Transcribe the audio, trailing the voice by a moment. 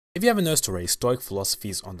If you haven't noticed already, Stoic philosophy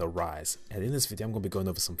is on the rise, and in this video I'm going to be going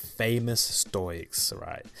over some famous Stoics,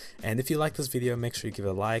 alright? And if you like this video, make sure you give it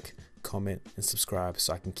a like, comment, and subscribe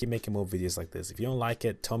so I can keep making more videos like this. If you don't like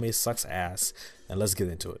it, tell me it sucks ass, and let's get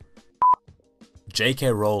into it.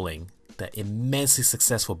 J.K. Rowling, the immensely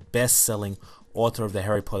successful best-selling author of the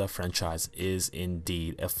Harry Potter franchise, is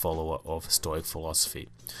indeed a follower of Stoic philosophy.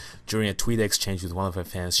 During a tweet exchange with one of her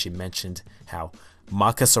fans, she mentioned how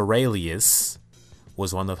Marcus Aurelius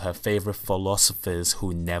was one of her favorite philosophers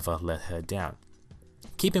who never let her down.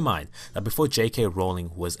 Keep in mind that before J.K.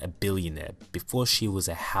 Rowling was a billionaire, before she was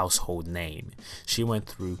a household name, she went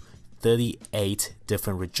through 38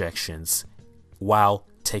 different rejections while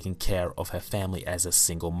taking care of her family as a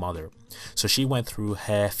single mother. So she went through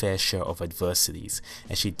her fair share of adversities,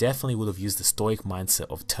 and she definitely would have used the Stoic mindset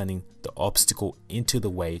of turning the obstacle into the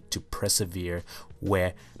way to persevere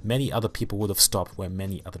where many other people would have stopped, where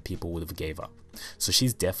many other people would have gave up. So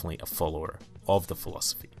she's definitely a follower of the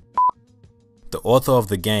philosophy. The author of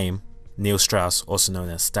the game, Neil Strauss, also known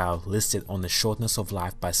as Style, listed On the Shortness of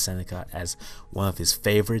Life by Seneca as one of his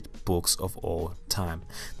favorite books of all time.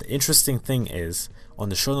 The interesting thing is, On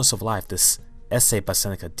the Shortness of Life, this essay by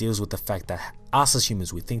Seneca deals with the fact that us as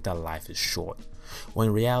humans, we think that life is short. When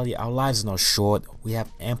in reality, our lives are not short. We have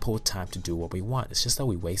ample time to do what we want. It's just that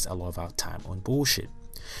we waste a lot of our time on bullshit.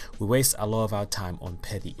 We waste a lot of our time on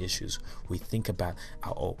petty issues. We think about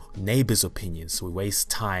our neighbors' opinions. We waste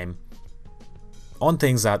time on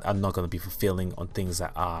things that are not going to be fulfilling, on things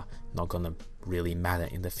that are not going to really matter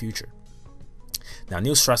in the future. Now,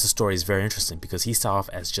 Neil Strauss's story is very interesting because he started off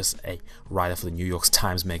as just a writer for the New York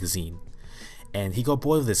Times magazine. And he got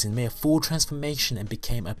bored of this and made a full transformation and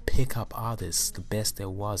became a pickup artist, the best there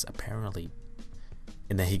was apparently.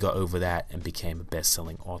 And then he got over that and became a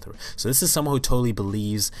best-selling author. So this is someone who totally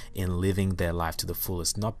believes in living their life to the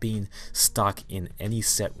fullest, not being stuck in any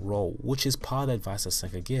set role, which is part of the advice that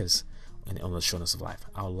Seneca gives on the shortness of life.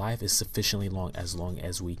 Our life is sufficiently long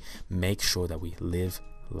as we make sure that we live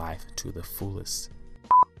life to the fullest.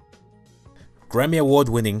 Grammy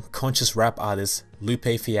Award-winning conscious rap artist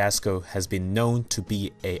Lupe Fiasco has been known to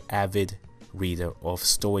be an avid reader of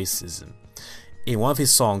Stoicism. In one of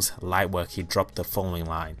his songs, Lightwork, he dropped the following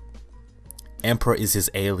line: "Emperor is his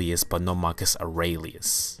alias, but not Marcus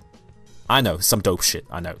Aurelius." I know, some dope shit,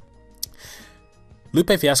 I know. Lupe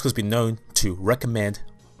Fiasco has been known to recommend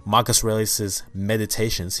Marcus Aurelius'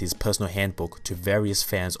 Meditations, his personal handbook, to various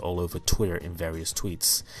fans all over Twitter in various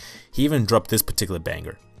tweets. He even dropped this particular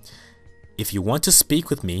banger: "If you want to speak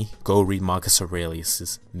with me, go read Marcus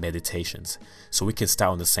Aurelius' Meditations, so we can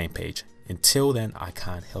start on the same page. Until then, I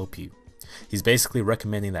can't help you." He's basically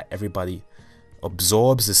recommending that everybody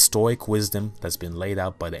absorbs the Stoic wisdom that's been laid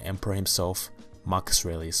out by the emperor himself, Marcus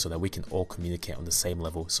Aurelius, so that we can all communicate on the same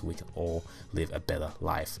level, so we can all live a better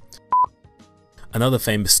life. Another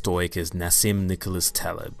famous Stoic is Nassim Nicholas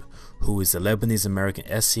Taleb, who is a Lebanese-American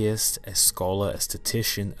essayist, a scholar, a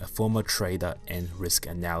statistician, a former trader, and risk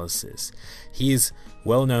analysis. He is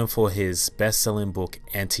well known for his best-selling book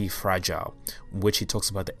Anti-Fragile, in which he talks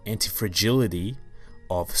about the anti-fragility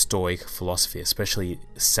of Stoic philosophy, especially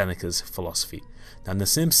Seneca's philosophy. Now,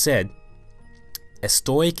 Nassim said, "A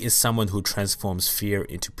Stoic is someone who transforms fear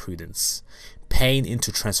into prudence, pain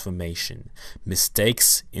into transformation,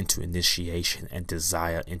 mistakes into initiation, and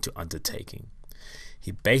desire into undertaking."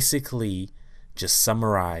 He basically just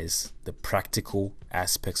summarized the practical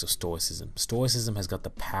aspects of Stoicism. Stoicism has got the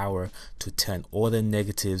power to turn all the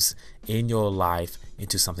negatives in your life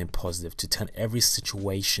into something positive, to turn every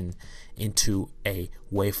situation into a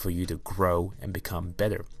way for you to grow and become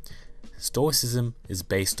better. Stoicism is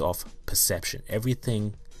based off perception.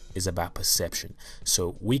 Everything is about perception.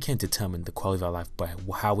 So we can determine the quality of our life by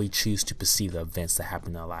how we choose to perceive the events that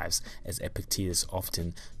happen in our lives, as Epictetus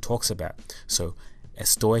often talks about. So a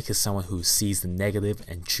Stoic is someone who sees the negative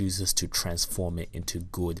and chooses to transform it into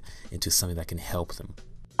good, into something that can help them.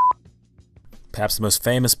 Perhaps the most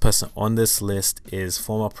famous person on this list is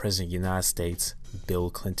former President of the United States, Bill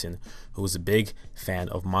Clinton, who was a big fan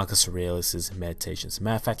of Marcus Aurelius' Meditations. As a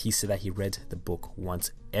matter of fact, he said that he read the book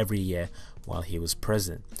once every year while he was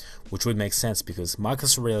president, which would make sense because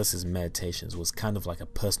Marcus Aurelius' Meditations was kind of like a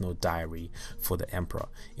personal diary for the emperor,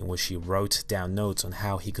 in which he wrote down notes on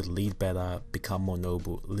how he could lead better, become more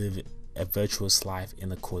noble, live a virtuous life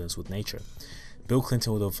in accordance with nature. Bill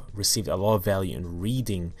Clinton would have received a lot of value in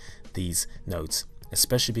reading these notes,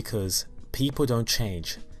 especially because people don't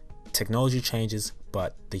change. Technology changes,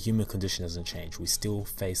 but the human condition doesn't change. We still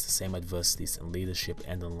face the same adversities in leadership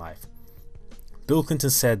and in life. Bill Clinton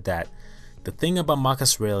said that The thing about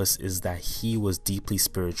Marcus Aurelius is that he was deeply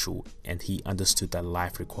spiritual and he understood that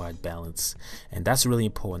life required balance. And that's really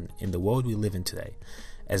important in the world we live in today.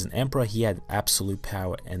 As an emperor, he had absolute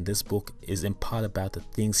power, and this book is in part about the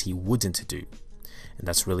things he wouldn't do. And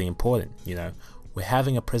that's really important. You know, we're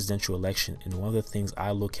having a presidential election, and one of the things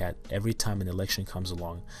I look at every time an election comes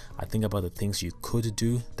along, I think about the things you could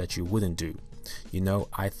do that you wouldn't do. You know,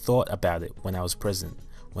 I thought about it when I was president,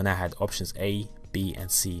 when I had options A, B, and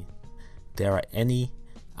C. There are any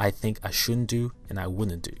I think I shouldn't do and I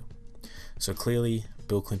wouldn't do. So clearly,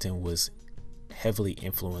 Bill Clinton was heavily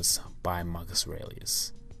influenced by Marcus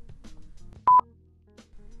Aurelius.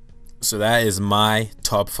 So that is my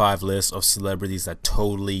top 5 list of celebrities that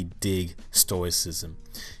totally dig Stoicism.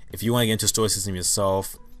 If you want to get into Stoicism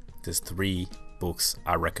yourself, there's 3 books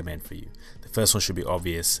I recommend for you. The first one should be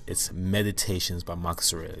obvious. It's Meditations by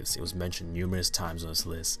Marcus Aurelius. It was mentioned numerous times on this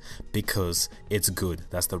list because it's good.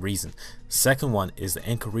 That's the reason. Second one is The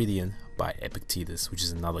Enchiridion by Epictetus, which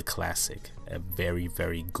is another classic. A very,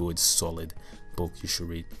 very good, solid book you should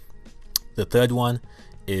read. The third one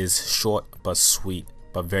is short but sweet,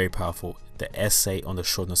 but very powerful. The Essay on the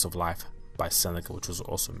Shortness of Life by Seneca, which was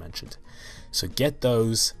also mentioned. So get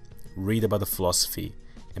those, read about the philosophy,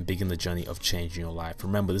 and begin the journey of changing your life.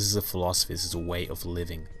 Remember, this is a philosophy, this is a way of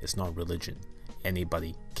living. It's not religion.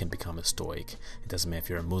 Anybody can become a Stoic. It doesn't matter if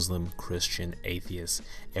you're a Muslim, Christian, atheist.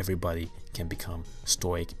 Everybody can become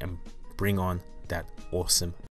Stoic and bring on that awesome